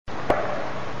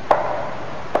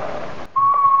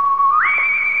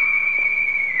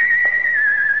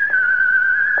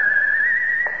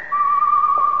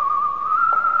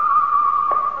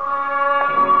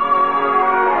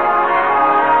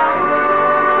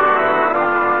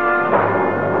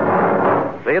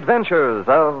The Adventures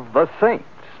of the Saint,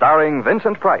 starring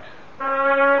Vincent Price. The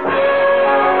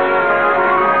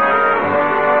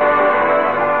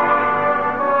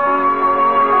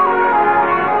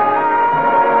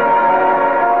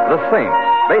Saint,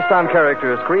 based on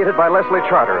characters created by Leslie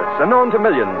Charteris and known to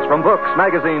millions from books,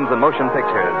 magazines, and motion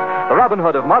pictures. The Robin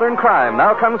Hood of modern crime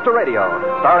now comes to radio,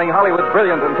 starring Hollywood's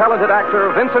brilliant and talented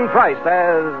actor Vincent Price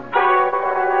as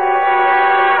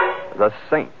The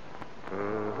Saint.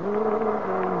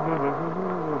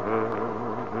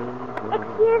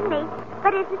 Excuse me,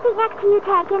 but is the seat next to you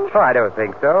taken? Oh, I don't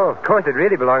think so. Of course, it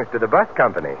really belongs to the bus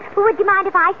company. Well, would you mind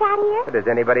if I sat here? Does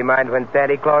anybody mind when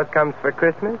Santa Claus comes for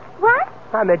Christmas? What?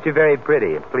 I met you very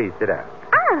pretty. Please sit down.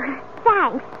 Oh,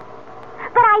 thanks.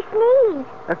 But I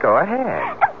sneezed. Go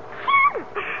ahead.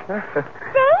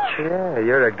 See? Yeah,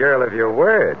 you're a girl of your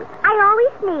word. I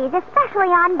always sneeze, especially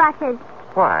on buses.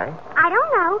 Why? I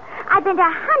don't know. I've been to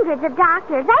hundreds of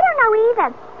doctors. They don't know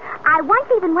either. I once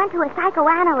even went to a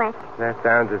psychoanalyst. That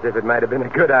sounds as if it might have been a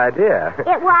good idea.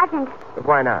 It wasn't.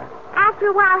 Why not? After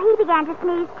a while, he began to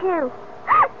sneeze, too.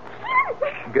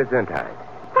 Gesundheit.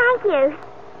 Thank you.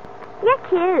 You're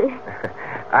cute.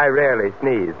 I rarely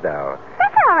sneeze, though.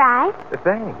 That's all right.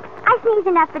 Thanks. I sneeze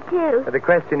enough for two. The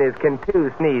question is, can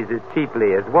two sneeze as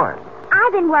cheaply as one?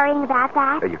 I've been worrying about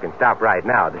that. You can stop right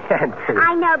now. The answer is...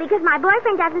 I know, because my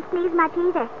boyfriend doesn't sneeze much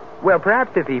either. Well,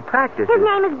 perhaps if he practices... His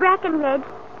name is Breckenridge.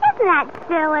 Isn't that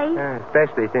silly?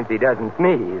 Especially since he doesn't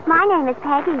sneeze. My name is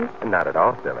Peggy. Not at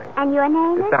all silly. And your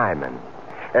name is? Simon.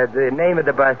 The name of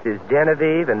the bus is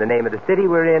Genevieve, and the name of the city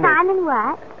we're in Simon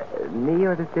what? is... me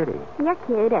or the city? You're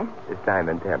cuter.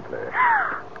 Simon Templar.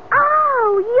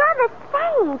 Oh, you're the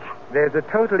saint. There's a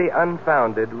totally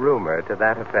unfounded rumor to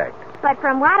that effect. But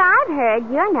from what I've heard,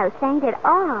 you're no saint at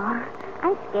all.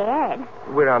 I'm scared.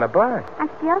 We're on a bus. I'm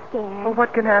still scared. Well,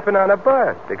 what can happen on a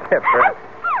bus, except for...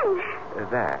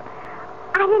 that.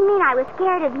 I didn't mean I was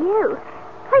scared of you.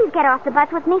 Please get off the bus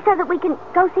with me so that we can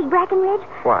go see Breckenridge.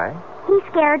 Why? He's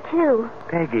scared, too.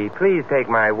 Peggy, please take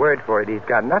my word for it. He's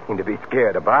got nothing to be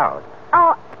scared about.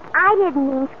 Oh, I didn't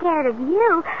mean scared of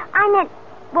you. I meant,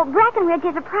 well, Breckenridge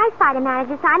is a prize fighter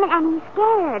manager, Simon, and he's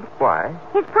scared. Why?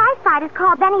 His prize fight is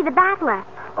called Benny the Battler.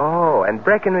 Oh, and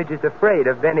Breckenridge is afraid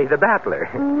of Benny the Battler.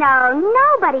 No,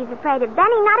 nobody's afraid of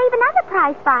Benny, not even other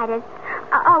prize fighters.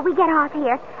 We get off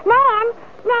here. Nan,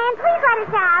 please let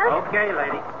us out. Okay,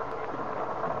 lady.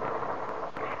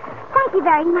 Thank you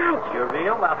very much. You're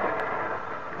real welcome.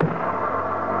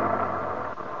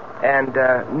 And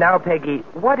now, Peggy,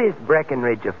 what is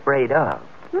Breckenridge afraid of?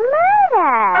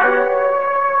 Murder.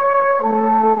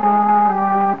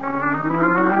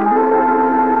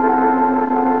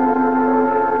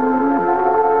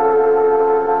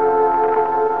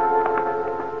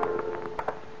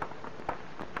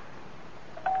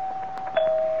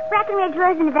 Breckenridge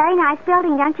lives in a very nice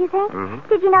building, don't you think? Mm-hmm.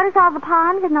 Did you notice all the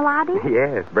palms in the lobby?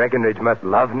 Yes, Breckenridge must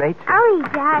love nature. Oh, he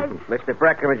does. Mr.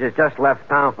 Breckenridge has just left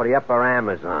town for the upper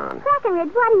Amazon.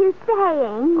 Breckenridge, what are you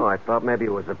saying? Oh, I thought maybe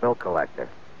it was a bill collector.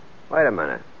 Wait a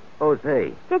minute. Who's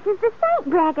he? This is the Saint,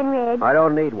 Breckenridge. I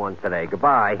don't need one today.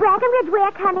 Goodbye. Breckenridge,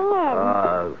 we're coming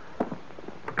in.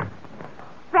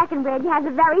 Breckenridge has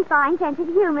a very fine sense of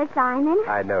humor, Simon.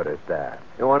 I noticed that.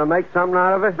 You want to make something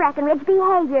out of it? Breckenridge,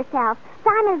 behave yourself.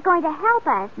 Simon's going to help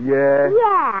us. Yeah?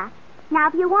 Yeah. Now,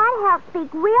 if you want help,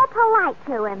 speak real polite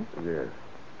to him. Yes.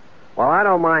 Well, I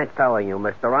don't mind telling you,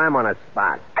 mister. I'm on a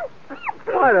spot.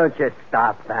 Why don't you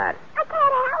stop that? I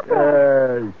can't help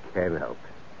it. You can't help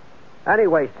it.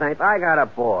 Anyway, Saint, I got a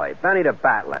boy, Benny the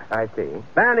Battler. I see.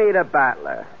 Benny the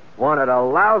Battler. One of the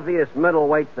lousiest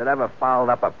middleweights that ever fouled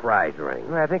up a prize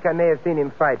ring. Well, I think I may have seen him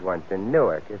fight once in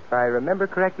Newark. If I remember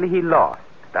correctly, he lost.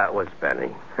 That was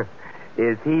Benny.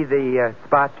 Is he the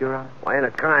spot you're on? Well, in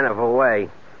a kind of a way.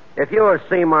 If you ever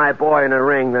see my boy in the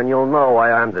ring, then you'll know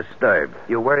why I'm disturbed.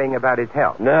 You're worrying about his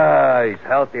health? No, he's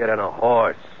healthier than a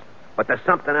horse. But there's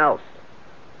something else.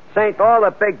 Saint, all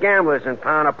the big gamblers in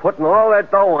town are putting all their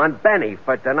dough on Benny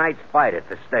for tonight's fight at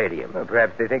the stadium. Well,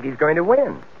 perhaps they think he's going to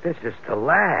win. This is the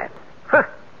lad. Huh.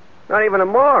 Not even a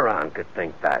moron could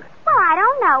think that. Well, I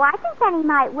don't know. I think Benny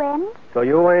might win. So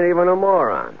you ain't even a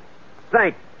moron.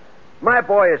 Saint, my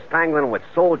boy is tangling with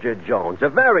Soldier Jones, a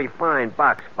very fine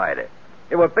box fighter.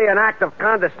 It would be an act of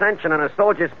condescension on a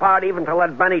soldier's part even to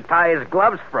let Benny tie his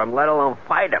gloves for him, let alone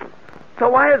fight him. So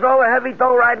why is all the heavy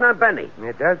dough riding on Benny?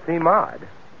 It does seem odd.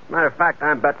 Matter of fact,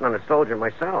 I'm betting on a soldier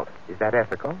myself. Is that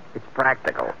ethical? It's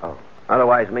practical. Oh.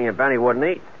 Otherwise, me and Benny wouldn't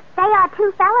eat. They are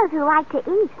two fellows who like to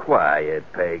eat. Quiet,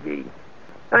 Peggy.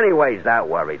 Anyways, that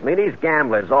worries me. These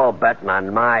gamblers all betting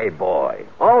on my boy.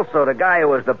 Also, the guy who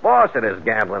was the boss of this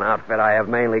gambling outfit I have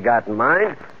mainly got in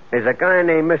mind There's a guy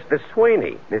named Mr.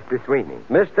 Sweeney. Mr. Sweeney.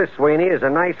 Mr. Sweeney is a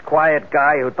nice, quiet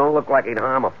guy who don't look like he'd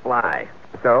harm a fly.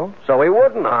 So? So he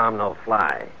wouldn't harm no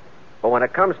fly. But when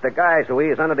it comes to guys who he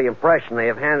is under the impression they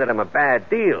have handed him a bad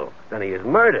deal, then he is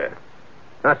murder.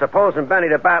 Now, supposing Benny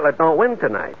the Battler don't win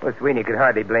tonight. Well, Sweeney could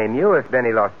hardly blame you if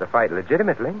Benny lost the fight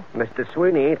legitimately. Mr.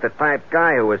 Sweeney ain't the type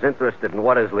guy who is interested in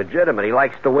what is legitimate. He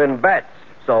likes to win bets.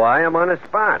 So I am on the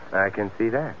spot. I can see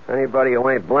that. Anybody who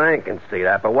ain't blind can see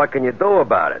that, but what can you do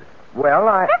about it? Well,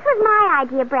 This was my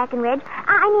idea, Breckenridge.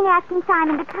 I mean, asking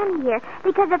Simon to come here.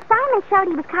 Because if Simon showed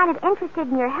he was kind of interested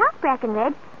in your health,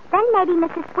 Breckenridge, then maybe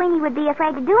Mr. Sweeney would be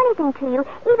afraid to do anything to you,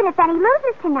 even if Benny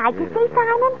loses tonight. You see,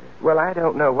 Simon? well, I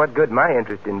don't know what good my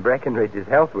interest in Breckenridge's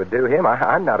health would do him.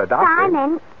 I'm not a doctor.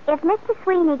 Simon, if Mr.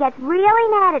 Sweeney gets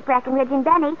really mad at Breckenridge and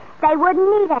Benny, they wouldn't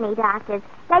need any doctors.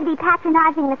 They'd be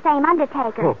patronizing the same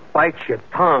undertaker. Oh, bite your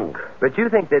tongue. But you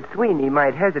think that Sweeney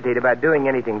might hesitate about doing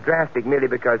anything drastic merely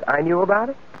because I knew about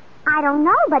it? I don't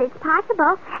know, but it's possible.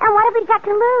 And what have we got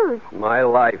to lose? My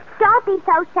life. Don't be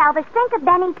so selfish. Think of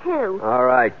Benny, too. All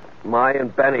right. My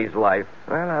and Benny's life.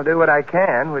 Well, I'll do what I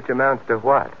can, which amounts to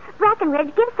what?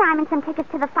 Breckenridge, give Simon some tickets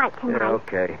to the fight tonight. Yeah,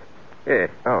 okay. Yeah.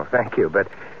 Oh, thank you, but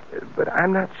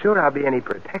I'm not sure I'll be any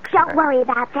protection. Don't worry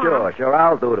about that. Sure.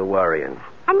 I'll do the worrying.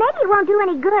 And maybe it won't do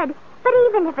any good. But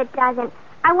even if it doesn't,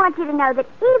 I want you to know that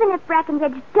even if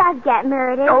Breckenridge does get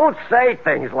murdered... Don't say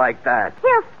things like that.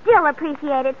 He'll still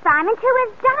appreciate it, Simon, to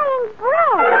his dying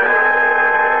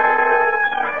breath.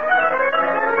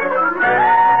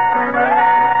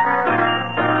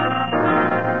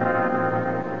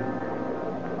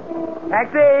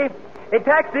 Taxi! Hey,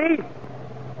 taxi!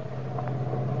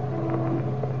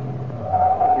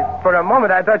 For a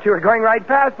moment, I thought you were going right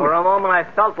past me. For a moment, I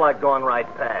felt like going right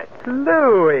past.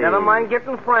 Louis! Never mind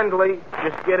getting friendly.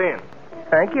 Just get in.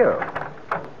 Thank you.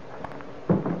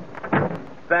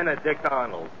 Benedict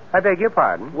Arnold. I beg your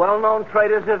pardon? Well-known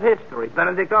traders of history.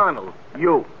 Benedict Arnold.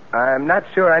 You. I'm not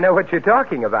sure I know what you're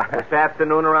talking about. This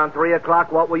afternoon around 3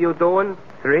 o'clock, what were you doing?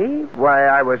 3? Why,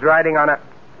 I was riding on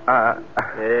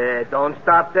Don't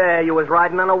stop there. You was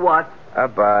riding on a what? a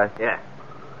bus. Yeah.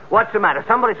 What's the matter?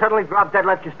 Somebody suddenly dropped dead,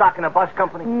 left you stock in a bus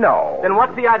company? No. Then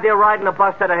what's the idea of riding a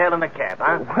bus instead of hailing a cab,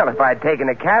 huh? Well, if I'd taken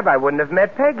a cab, I wouldn't have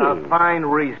met Peggy. A fine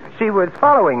reason. She was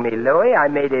following me, Louis. I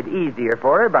made it easier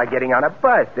for her by getting on a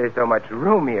bus. There's so much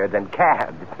roomier than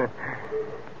cabs.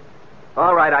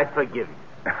 All right, I forgive you.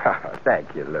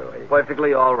 Thank you, Louis.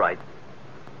 Perfectly all right.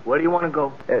 Where do you want to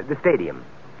go? The stadium.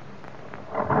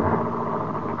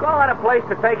 You call that a place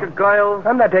to take a girl?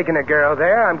 I'm not taking a girl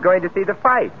there. I'm going to see the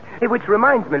fight. Hey, which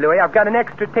reminds me, Louis, I've got an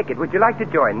extra ticket. Would you like to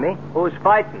join me? Who's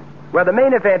fighting? Well, the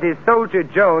main event is Soldier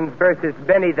Jones versus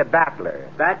Benny the Battler.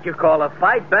 That you call a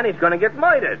fight? Benny's going to get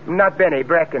murdered. Not Benny,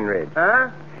 Breckenridge. Huh?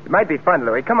 It might be fun,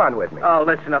 Louis. Come on with me. Oh,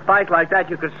 listen, a fight like that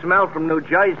you could smell from New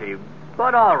Jersey.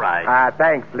 But all right.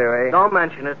 Thanks, Louis. Don't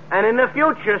mention it. And in the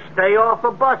future, stay off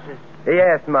of buses.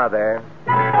 Yes, Mother.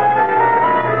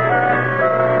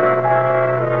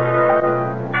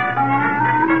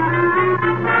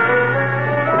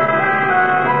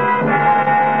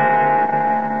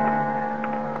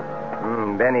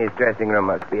 Benny's dressing room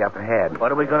must be up ahead.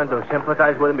 What are we going to do?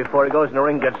 Sympathize with him before he goes in the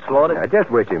ring and gets slaughtered? Just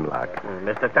wish him luck.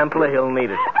 Mr. Templer, he'll need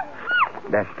it.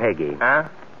 That's Peggy. Huh?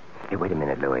 Hey, wait a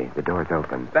minute, Louis. The door's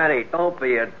open. Benny, don't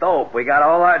be a dope. We got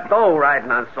all our dough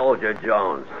riding on Soldier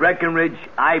Jones. Breckenridge,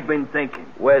 I've been thinking.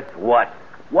 With what?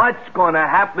 What's going to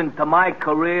happen to my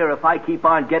career if I keep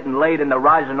on getting laid in the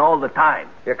rosin all the time?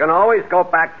 You can always go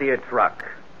back to your truck.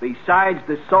 Besides,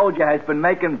 the soldier has been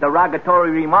making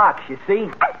derogatory remarks, you see?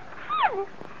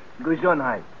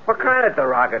 Gesundheit. What kind of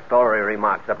derogatory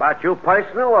remarks? About you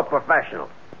personal or professional?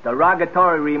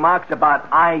 Derogatory remarks about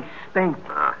I stink.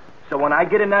 So when I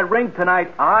get in that ring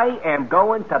tonight, I am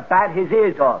going to bat his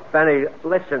ears off. Benny,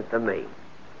 listen to me.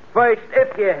 First,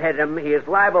 if you hit him, he is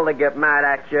liable to get mad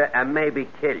at you and maybe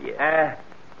kill you.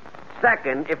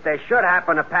 Second, if there should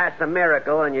happen to pass a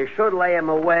miracle and you should lay him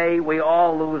away, we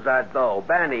all lose our dough.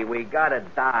 Benny, we gotta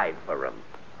die for him.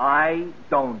 I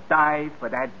don't die for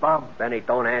that bum. Benny,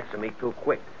 don't answer me too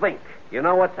quick. Think. You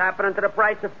know what's happening to the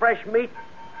price of fresh meat?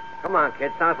 Come on,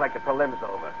 kid. Sounds like the prelim's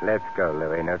over. Let's go,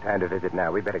 Louis. No time to visit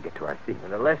now. We better get to our seats.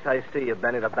 And the less I see of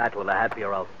Benny the Battler, the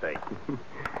happier I'll stay.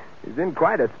 He's in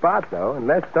quite a spot, though.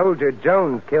 Unless Soldier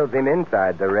Jones kills him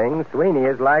inside the ring, Sweeney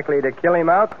is likely to kill him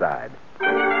outside.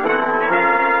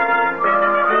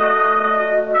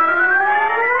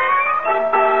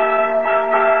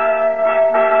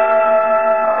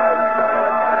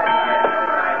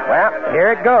 Well, here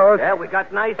Here it goes. Yeah, we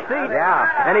got nice seats.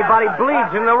 Yeah. Anybody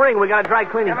bleeds in the ring, we got a dry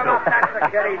cleaning suit.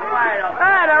 Hey,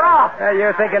 they're off.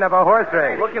 You're thinking of a horse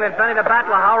race. Looking at Benny the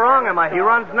Battler, how wrong am I? He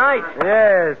runs nice.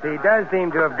 Yes, he does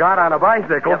seem to have got on a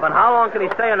bicycle. Yeah, but how long can he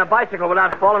stay on a bicycle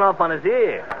without falling off on his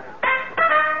ear?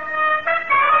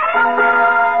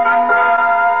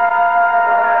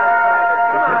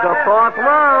 This is the fourth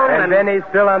round. And then he's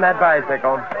still on that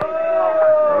bicycle.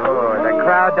 Oh, the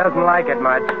crowd doesn't like it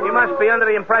much. He must be under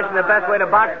the impression the best way to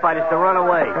box fight is to run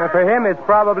away. For him, it's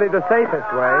probably the safest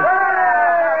way.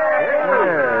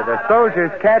 The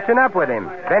soldier's catching up with him.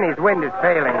 Benny's wind is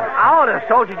failing. Oh, the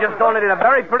soldier just donated a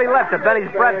very pretty left to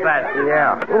Benny's breadbasket.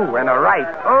 Yeah. Ooh, and a right.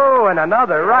 Oh, and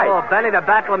another right. Oh, Benny the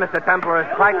Battler, Mr. Templar, is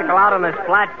practical out on his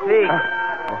flat feet.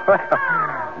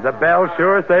 The bell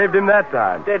sure saved him that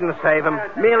time. Didn't save him.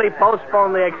 Merely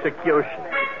postponed the execution.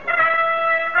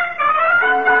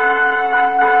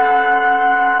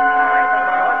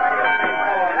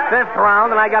 Fifth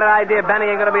round, and I got an idea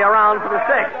Benny ain't going to be around for the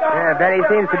sixth. Yeah, Benny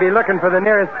seems to be looking for the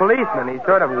nearest policeman. He's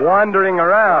sort of wandering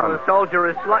around. The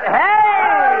soldier is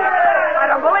Hey!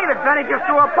 I don't believe it. Benny just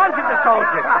threw a punch at the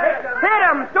soldier. Hit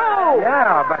him, too!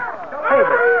 Yeah, but,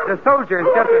 hey, the soldier's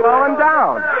just fallen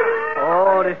down.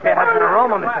 Oh, this here has an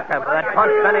aroma, Mr. Temple. That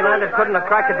punch Benny landed couldn't have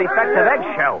cracked a defective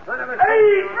eggshell.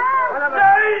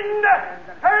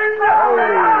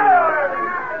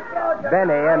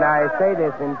 Benny, and I say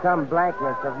this in some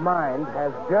blankness of mind,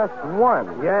 has just won.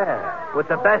 Yeah, with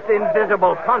the best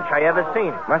invisible punch I ever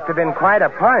seen. Must have been quite a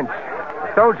punch.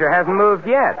 The soldier hasn't moved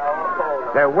yet.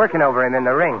 They're working over him in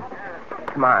the ring.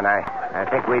 Come on, I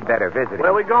think we'd better visit him.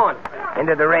 Where are we going?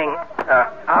 Into the ring.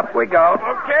 Up we go.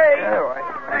 Okay.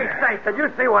 Hey, Saint, did you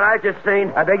see what I just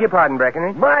seen? I beg your pardon,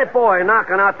 Breckenridge. My boy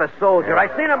knocking out the soldier. I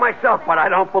seen it myself, but I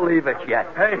don't believe it yet.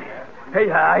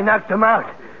 Hey, I knocked him out.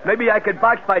 Maybe I could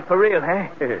box fight for real, huh?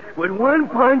 With one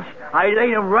punch, I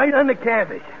laid him right on the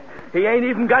canvas. He ain't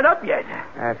even got up yet.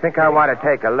 I think I want to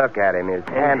take a look at him. His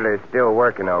handler's still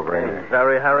working over him.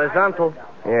 Very horizontal.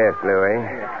 Yes, Louis.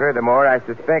 Furthermore, I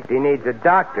suspect he needs a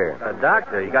doctor. A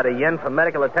doctor? You got a yen for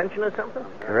medical attention or something?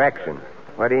 Correction.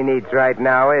 What he needs right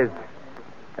now is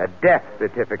a death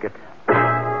certificate.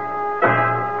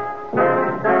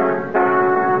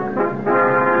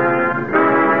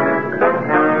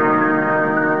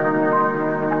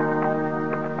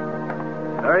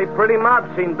 Very pretty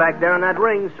mob scene back there in that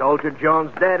ring. Soldier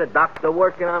Jones dead, a doctor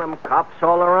working on him, cops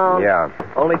all around. Yeah.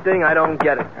 Only thing, I don't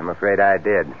get it. I'm afraid I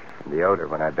did. The odor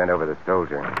when I bent over the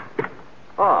soldier.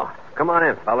 Oh, come on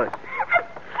in, fellas.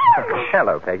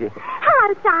 Hello, Peggy.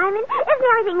 Hello, Simon. Isn't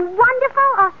everything wonderful?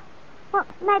 Or, well,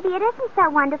 maybe it isn't so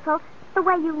wonderful the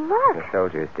way you look. The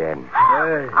soldier's dead.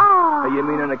 Oh. You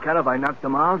mean on account of I knocked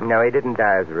him out? No, he didn't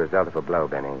die as a result of a blow,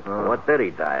 Benny. What did he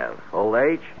die of? Old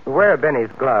age? Where are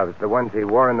Benny's gloves? The ones he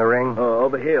wore in the ring? Oh,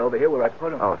 over here where I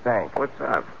put him. Oh, thanks. What's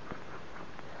up?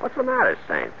 What's the matter,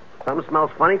 Saint? Something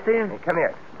smells funny to you? Hey, come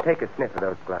here. Take a sniff of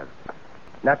those gloves.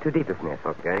 Not too deep a sniff.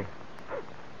 Okay.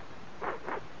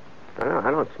 Well,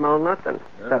 I don't smell nothing.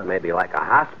 Except maybe like a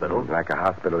hospital. Like a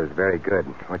hospital is very good.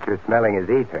 What you're smelling is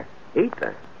ether.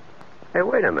 Ether? Hey,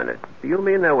 wait a minute. Do you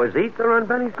mean there was ether on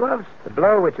Benny's gloves? The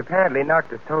blow which apparently knocked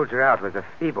the soldier out was a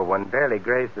feeble one, barely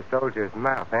grazed the soldier's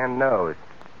mouth and nose.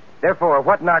 Therefore,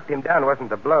 what knocked him down wasn't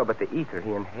the blow, but the ether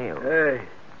he inhaled. Hey,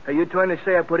 are you trying to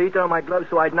say I put ether on my gloves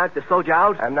so I'd knock the soldier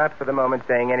out? I'm not for the moment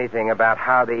saying anything about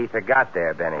how the ether got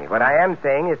there, Benny. What I am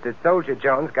saying is that Soldier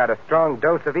Jones got a strong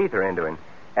dose of ether into him.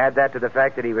 Add that to the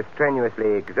fact that he was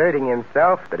strenuously exerting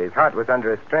himself, that his heart was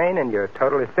under a strain, and your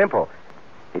total is simple.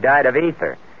 He died of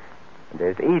ether.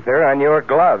 There's ether on your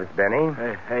gloves, Benny.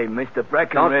 Hey, Mr.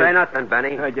 Breckenridge. Don't say nothing,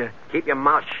 Benny. just... Keep your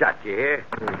mouth shut, you hear?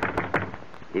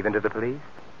 Even to the police?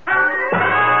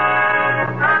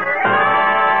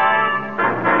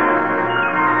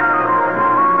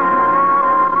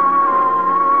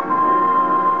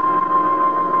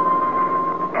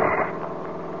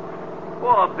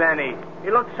 Poor Benny. He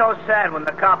looked so sad when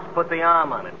the cops put the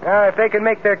arm on him. If they can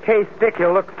make their case stick,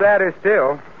 he'll look sadder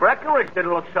still. Breckenridge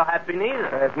didn't look so happy neither.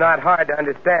 It's not hard to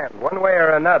understand. One way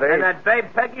or another. And that babe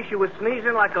Peggy, she was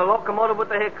sneezing like a locomotive with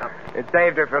the hiccups. It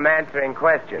saved her from answering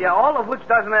questions. Yeah, all of which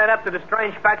doesn't add up to the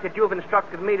strange fact that you've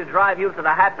instructed me to drive you to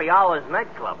the Happy Hours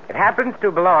nightclub. It happens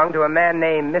to belong to a man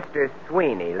named Mr.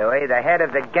 Sweeney, Louis, the head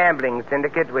of the gambling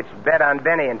syndicate which bet on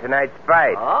Benny in tonight's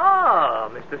fight.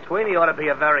 Oh, Mr. Sweeney ought to be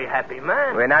a very happy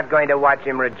man. We're not going to watch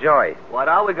him rejoice. What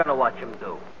are we going to watch him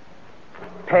do?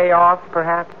 Pay off,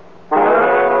 perhaps?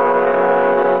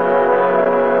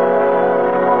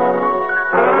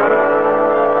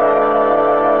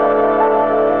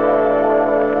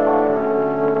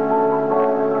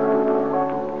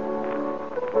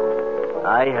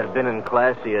 I I have been in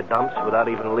classier dumps without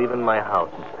even leaving my house.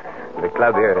 The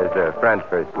club here is a front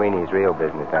for Sweeney's real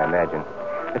business, I imagine.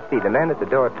 Let's see, the man at the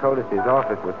door told us his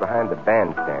office was behind the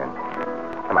bandstand.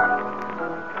 Come on.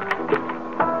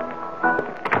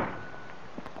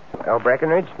 Oh,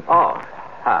 Breckenridge? Oh,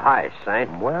 hi,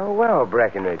 Saint. Well, well,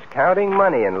 Breckenridge. Counting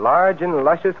money in large and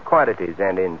luscious quantities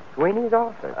and in Sweeney's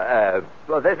office.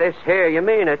 Well, this here, you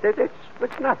mean it?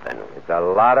 It's nothing. It's a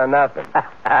lot of nothing.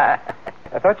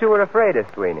 I thought you were afraid of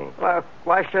Sweeney. Well,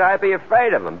 why should I be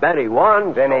afraid of him? Benny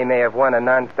won. Benny may have won a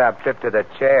non-stop trip to the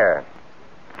chair.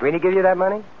 Sweeney give you that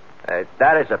money?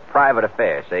 That is a private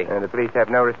affair, see? The police have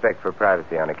no respect for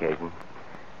privacy on occasion.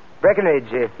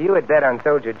 Breckenridge, if you had bet on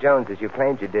Soldier Jones as you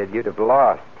claimed you did, you'd have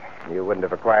lost. You wouldn't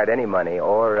have acquired any money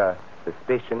or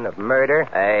suspicion of murder.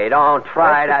 Hey, don't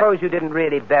try to... Suppose you didn't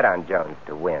really bet on Jones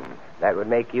to win. That would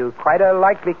make you quite a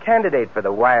likely candidate for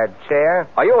the wired chair.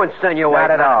 Are you insinuating?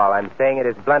 Not at all. I'm saying it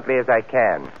as bluntly as I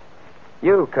can.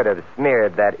 You could have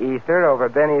smeared that ether over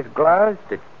Benny's gloves.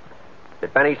 Did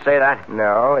Benny say that?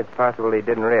 No, it's possible he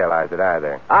didn't realize it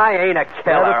either. I ain't a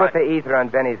killer. Whoever put the ether on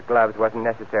Benny's gloves wasn't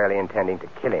necessarily intending to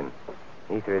kill him.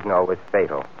 Ether isn't always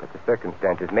fatal, but the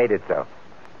circumstances made it so.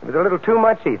 It was a little too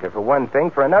much ether, for one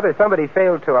thing. For another, somebody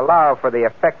failed to allow for the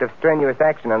effect of strenuous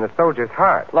action on the soldier's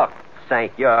heart. Look,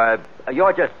 Saint, you're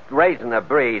just raising the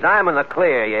breeze. I'm in the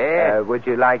clear, yeah? Would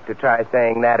you like to try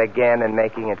saying that again and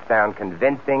making it sound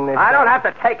convincing this I time? don't have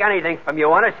to take anything from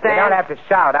you, understand? You don't have to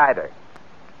shout either.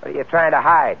 What are you trying to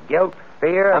hide? Guilt?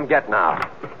 Fear? I'm getting out.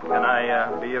 Can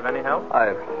I be of any help?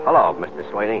 Hello, Mr.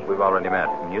 Sweeney. We've already met.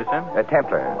 And you, sir? A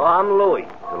Templar. Oh, I'm Louis.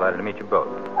 Delighted to meet you both.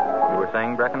 You were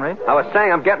saying, Breckenridge? I was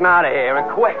saying I'm getting out of here,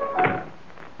 and quick.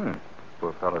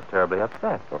 Poor fellow's terribly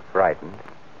upset. Or frightened.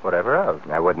 Whatever else.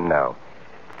 I wouldn't know.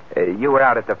 You were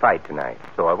out at the fight tonight.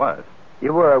 So I was.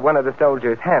 You were one of the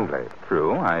soldiers' handlers.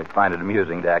 True. I find it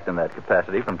amusing to act in that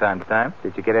capacity from time to time.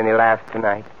 Did you get any laughs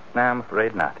tonight? No, I'm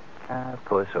afraid not.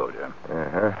 Poor soldier.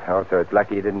 Uh-huh. Also, it's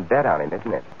lucky you didn't bet on him,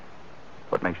 isn't it?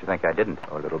 What makes you think I didn't?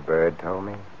 Oh, little bird told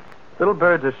me. Little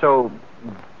birds are so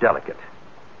delicate.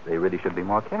 They really should be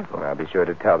more careful. Well, I'll be sure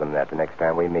to tell them that the next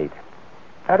time we meet.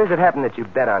 How does it happen that you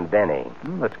bet on Benny?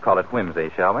 Let's call it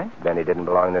whimsy, shall we? Benny didn't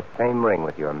belong in the same ring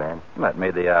with your man. That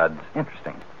made the odds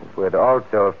interesting. It would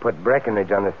also have put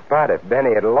Breckenridge on the spot if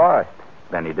Benny had lost.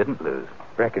 Benny didn't lose.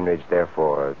 Breckenridge,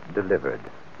 therefore, delivered.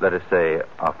 Let us say,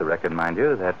 off the record, mind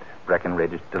you, that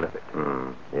Breckenridge delivered.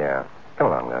 Yeah. Come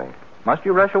along, Louis. Must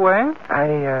you rush away?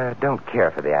 I don't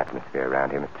care for the atmosphere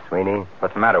around here, Mr. Sweeney.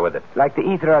 What's the matter with it? Like the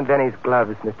ether on Benny's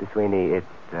gloves, Mr. Sweeney,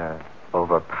 it's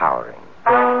overpowering.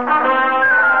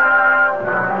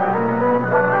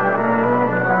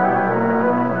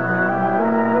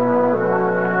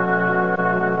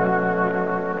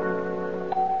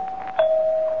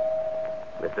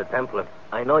 Mr. Templar,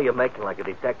 I know you're making like a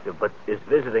detective, but is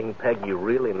visiting Peggy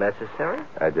really necessary?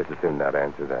 I just assume not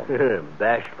answer that.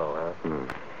 Bashful, huh?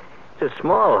 It's a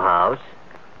small house.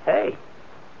 Hey,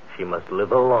 she must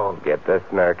live alone. Get the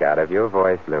smirk out of your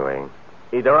voice, Louis.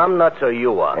 Either I'm nuts or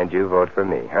you are. And you vote for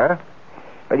me, huh?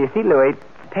 Well, you see, Louis,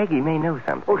 Peggy may know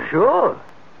something. Oh, sure.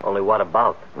 Only what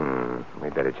about? We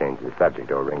better change the subject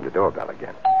or ring the doorbell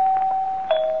again.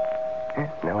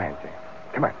 No answer.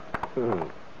 Come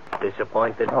on.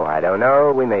 Disappointed? Oh, I don't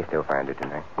know. We may still find her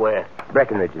tonight. Where?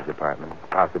 Breckenridge's apartment.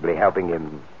 Possibly helping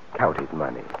him count his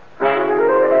money.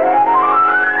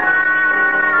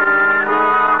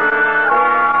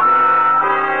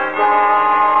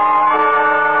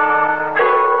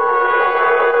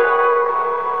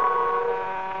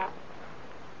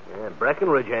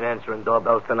 Breckenridge ain't answering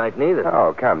doorbells tonight neither.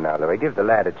 Oh, come now, Louis. Give the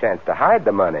lad a chance to hide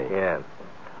the money. Yeah.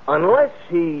 Unless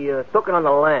he took it on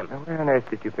the lamp. Now, where on earth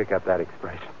did you pick up that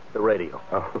expression? The radio.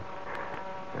 Oh.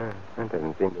 That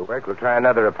doesn't seem to work. We'll try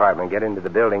another apartment. Get into the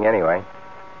building anyway.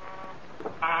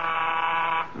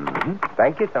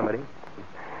 Thank you, somebody.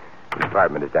 The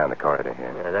apartment is down the corridor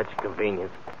here. Yeah, that's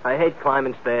convenient. I hate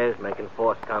climbing stairs, making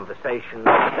forced conversation.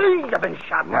 I've been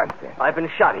shot. Nonsense. I've been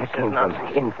shot. He That says came from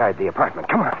nonsense. inside the apartment.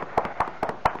 Come on.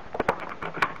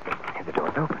 The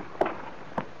door's open.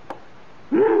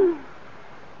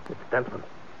 It's Templar.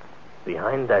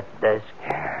 Behind that desk.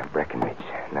 Yeah, Breckenridge.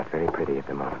 Not very pretty at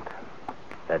the moment.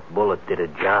 That bullet did a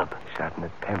job. Shot in the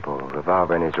temple,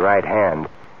 revolver in his right hand.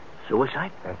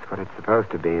 Suicide? That's what it's supposed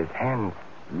to be. His hand's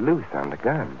loose on the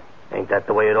gun. Ain't that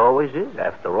the way it always is?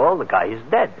 After all, the guy is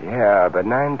dead. Yeah, but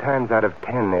 9 times out of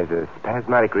 10, there's a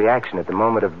spasmodic reaction at the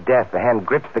moment of death. The hand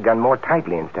grips the gun more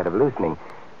tightly instead of loosening,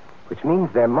 which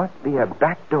means there must be a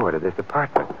back door to this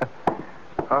apartment.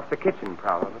 Off the kitchen,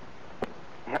 probably.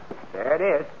 Yep, there it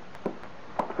is.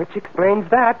 Which explains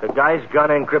that. The guy's gun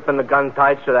ain't gripping the gun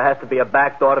tight, so there has to be a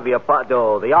back door to the apartment.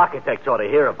 Oh, the architects ought to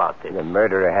hear about this. The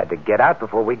murderer had to get out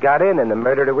before we got in, and the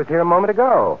murderer was here a moment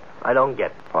ago. I don't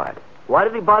get it. What? Why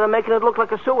did he bother making it look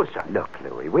like a suicide? Look,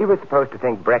 Louis, we were supposed to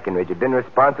think Breckenridge had been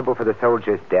responsible for the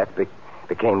soldier's death,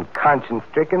 became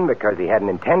conscience-stricken because he hadn't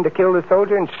intended to kill the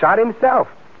soldier and shot himself.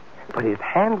 But his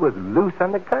hand was loose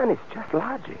on the gun. It's just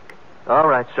logic. All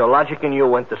right, so Logic and you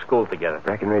went to school together.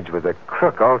 Breckenridge was a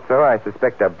crook also. I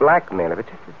suspect a blackmailer, but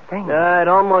just the same. It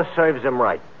almost serves him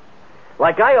right.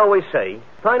 Like I always say,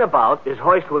 turnabout is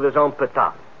hoist with his own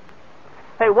petard.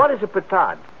 Hey, what is a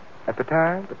petard? A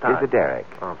petard? Petard. Is a derrick.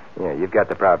 Oh. Yeah, you've got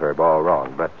the proverb all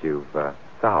wrong, but you've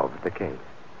solved the case.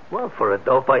 Well, for a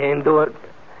dope I ain't do it.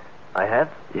 I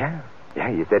have? Yeah,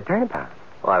 you said turnabout.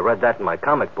 Well, I read that in my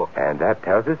comic book. And that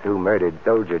tells us who murdered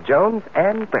Soldier Jones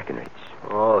and Breckenridge.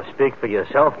 Oh, speak for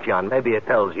yourself, John. Maybe it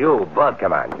tells you, but...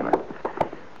 Come on.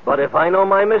 But if I know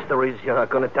my mysteries, you're not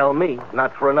going to tell me.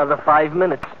 Not for another 5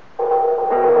 minutes.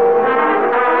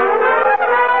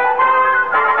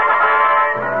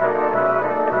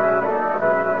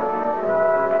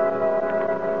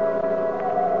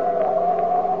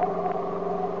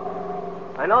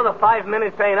 I know the 5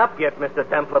 minutes ain't up yet, Mr.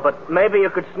 Templar, but maybe you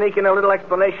could sneak in a little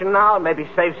explanation now and maybe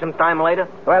save some time later.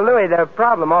 Well, Louis, the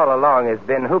problem all along has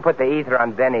been who put the ether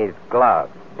on Benny's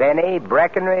gloves. Benny,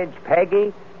 Breckenridge,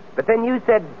 Peggy. But then you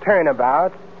said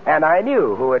turnabout, and I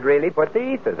knew who had really put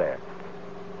the ether there.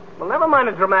 Well, never mind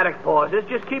the dramatic pauses.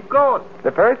 Just keep going.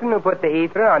 The person who put the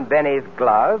ether on Benny's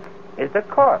glove is the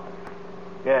corpse.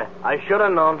 Yeah, I should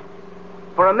have known.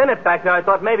 For a minute back there, I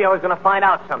thought maybe I was going to find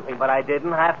out something, but I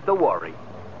didn't have to worry.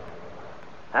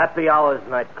 Happy Hours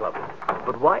nightclub.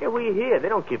 But why are we here? They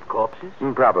don't keep corpses.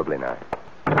 Probably not.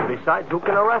 Besides, who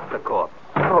can arrest a corpse?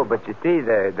 Oh, but you see,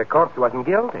 the corpse wasn't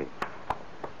guilty.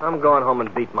 I'm going home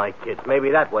and beat my kids.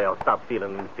 Maybe that way I'll stop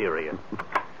feeling inferior.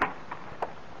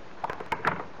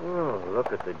 Oh,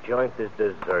 look at the joint is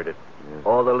deserted. Yes.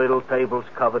 All the little tables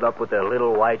covered up with their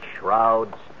little white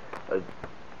shrouds.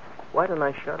 Why don't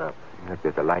I shut up? Look,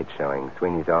 there's a light showing.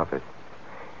 Sweeney's office.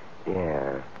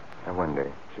 Yeah, I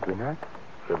wonder, should we knock?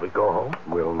 Should we go home?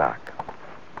 We'll knock.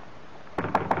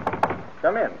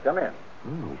 Come in.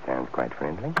 He sounds quite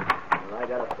friendly. I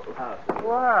got a full house.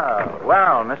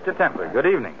 Well, Mr. Templar, good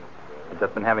evening. I've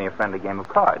just been having a friendly game of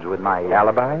cards with my...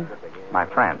 Alibi? My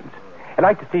friends. I'd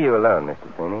like to see you alone,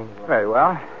 Mr. Sweeney. Very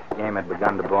well. The game had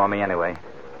begun to bore me anyway.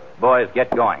 Boys,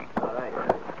 get going. All right.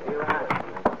 See you around.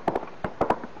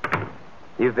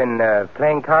 You've been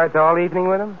playing cards all evening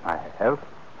with them? I have.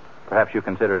 Perhaps you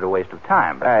consider it a waste of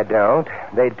time, but... I don't.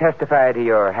 They'd testify to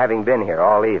your having been here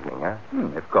all evening, huh?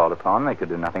 If called upon, they could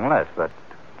do nothing less, but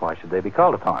why should they be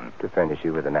called upon? To furnish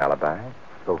you with an alibi.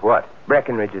 For what?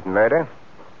 Breckenridge's murder.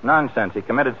 Nonsense. He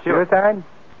committed suicide. Suicide?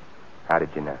 How did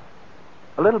you know?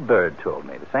 A little bird told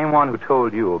me. The same one who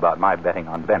told you about my betting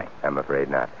on Benny. I'm afraid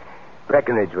not.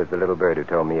 Breckenridge was the little bird who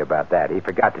told me about that. He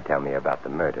forgot to tell me about the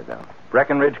murder, though.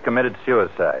 Breckenridge committed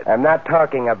suicide. I'm not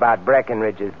talking about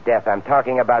Breckenridge's death. I'm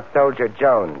talking about Soldier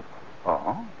Jones.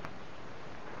 Oh?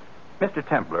 Mr.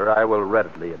 Templar, I will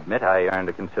readily admit I earned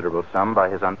a considerable sum by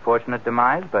his unfortunate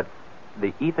demise, but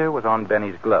the ether was on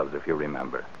Benny's gloves, if you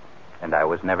remember. And I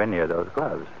was never near those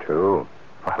gloves. True.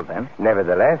 Well, then.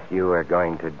 Nevertheless, you are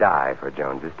going to die for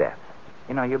Jones's death.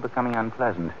 You know, you're becoming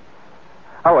unpleasant.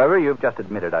 However, you've just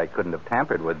admitted I couldn't have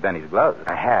tampered with Benny's gloves.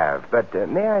 I have, but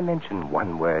may I mention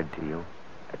one word to you?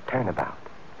 A turnabout.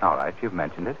 All right, you've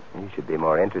mentioned it. You should be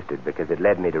more interested because it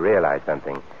led me to realize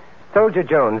something. Soldier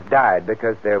Jones died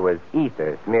because there was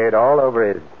ether smeared all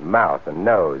over his mouth and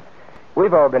nose.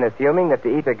 We've all been assuming that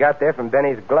the ether got there from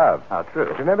Benny's glove. How true.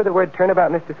 But remember the word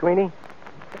turnabout, Mr. Sweeney?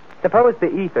 Suppose the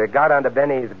ether got onto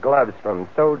Benny's gloves from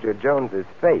Soldier Jones's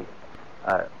face.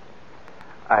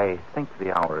 I think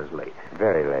the hour is late.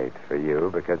 Very late for you,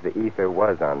 because the ether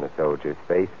was on the soldier's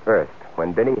face first.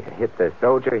 When Benny hit the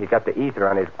soldier, he got the ether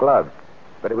on his gloves.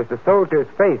 But it was the soldier's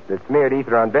face that smeared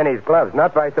ether on Benny's gloves,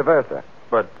 not vice versa.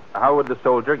 But how would the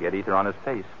soldier get ether on his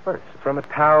face first? From a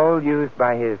towel used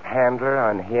by his handler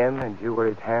on him, and you were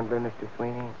his handler, Mr.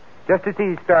 Sweeney? Just as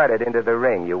he started into the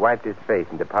ring, you wiped his face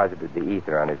and deposited the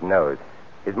ether on his nose.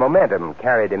 His momentum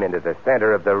carried him into the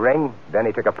center of the ring. Then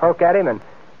he took a poke at him, and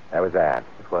that was that.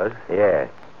 It was? Yes.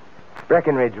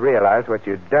 Breckenridge realized what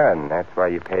you'd done. That's why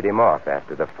you paid him off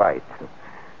after the fight.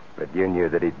 But you knew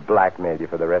that he'd blackmailed you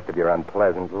for the rest of your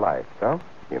unpleasant life, so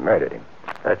you murdered him.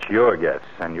 That's your guess,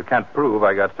 and you can't prove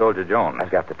I got Soldier Jones. I've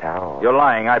got the towel. You're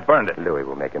lying. I burned it. Louis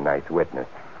will make a nice witness.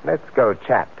 Let's go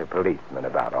chat to policemen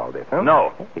about all this, huh?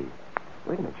 No. Hey,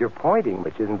 Wait a minute, you're pointing,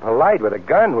 which isn't polite, with a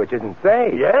gun, which isn't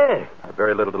safe. Yeah. I've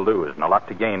very little to lose and a lot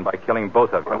to gain by killing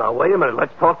both of you. Well, now, wait a minute.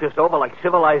 Let's talk this over like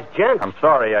civilized gents. I'm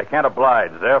sorry, I can't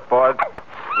oblige. Therefore...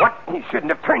 What? You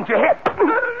shouldn't have turned your head.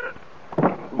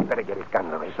 You better get his gun,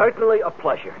 Louis. Certainly a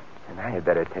pleasure. And I had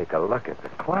better take a look at the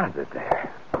closet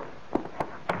there.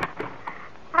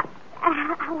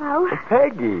 Hello?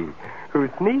 Peggy, who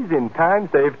sneezed in time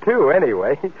saved two,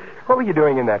 anyway. What were you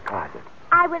doing in that closet?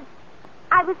 I was...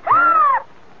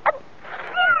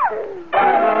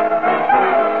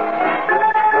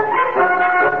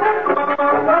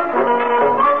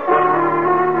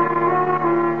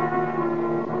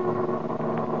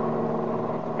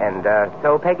 And,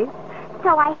 so, Peggy?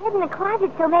 So I hid in the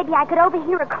closet so maybe I could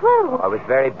overhear a clue. Oh, it was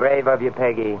very brave of you,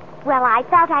 Peggy. Well, I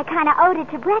felt I kind of owed it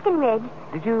to Breckenridge.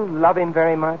 Did you love him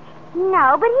very much?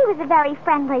 No, but he was a very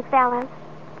friendly fellow.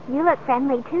 You look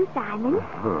friendly, too, Simon.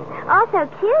 Also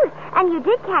cute. And you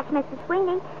did catch Mrs.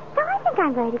 Sweeney. So I think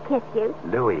I'm going to kiss you.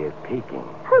 Louis is peeking.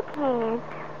 Who cares?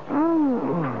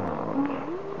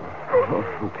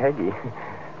 Peggy,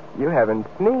 you haven't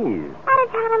sneezed. At a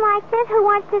time like this, who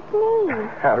wants to sneeze?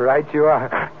 How right you are.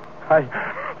 Simon!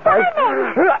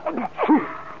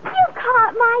 You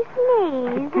caught my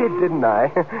sneeze. Did, didn't I?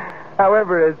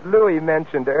 However, as Louis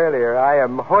mentioned earlier, I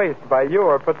am hoist by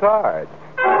your petard.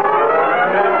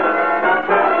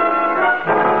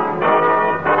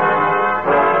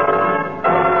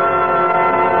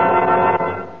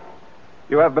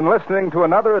 You have been listening to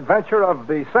another adventure of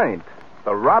the Saint,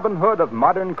 the Robin Hood of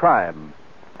modern crime.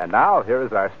 And now, here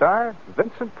is our star,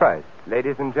 Vincent Price.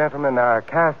 Ladies and gentlemen, our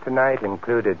cast tonight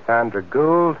included Sandra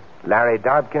Gould, Larry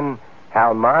Dodkin,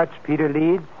 Hal March, Peter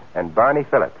Leeds, and Barney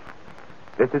Phillips.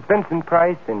 This is Vincent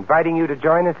Price inviting you to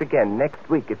join us again next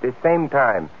week at this same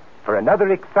time for another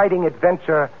exciting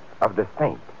adventure of the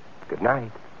Saint. Good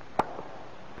night.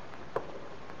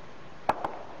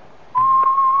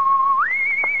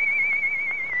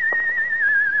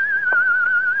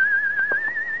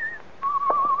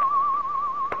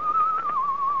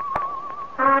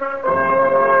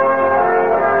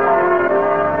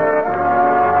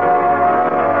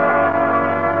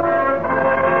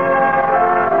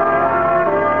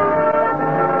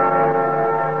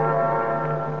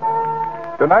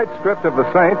 Tonight's script of The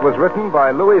Saint was written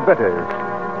by Louis Vitters.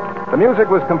 The music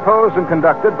was composed and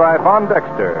conducted by Von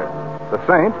Dexter. The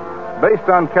Saint, based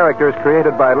on characters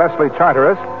created by Leslie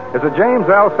Charteris, is a James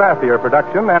L. Safier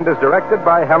production and is directed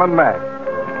by Helen Mack.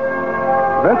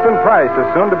 Vincent Price is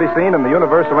soon to be seen in the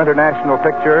Universal International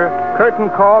picture Curtain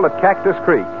Call at Cactus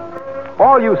Creek.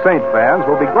 All you Saint fans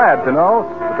will be glad to know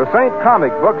that the Saint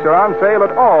comic books are on sale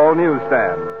at all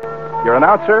newsstands. Your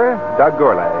announcer, Doug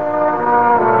Gourlay.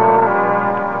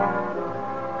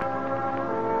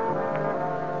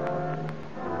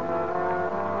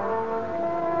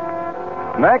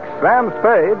 Next, Sam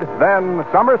Spade, then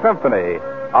Summer Symphony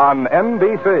on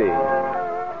NBC.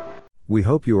 We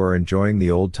hope you are enjoying the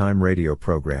old-time radio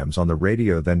programs on the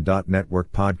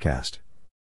RadioThen.Network podcast.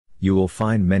 You will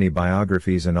find many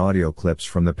biographies and audio clips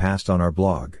from the past on our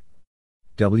blog,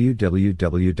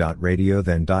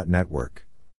 www.radiothen.network.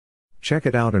 Check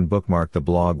it out and bookmark the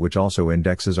blog, which also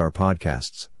indexes our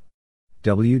podcasts,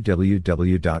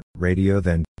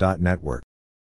 www.radiothen.network.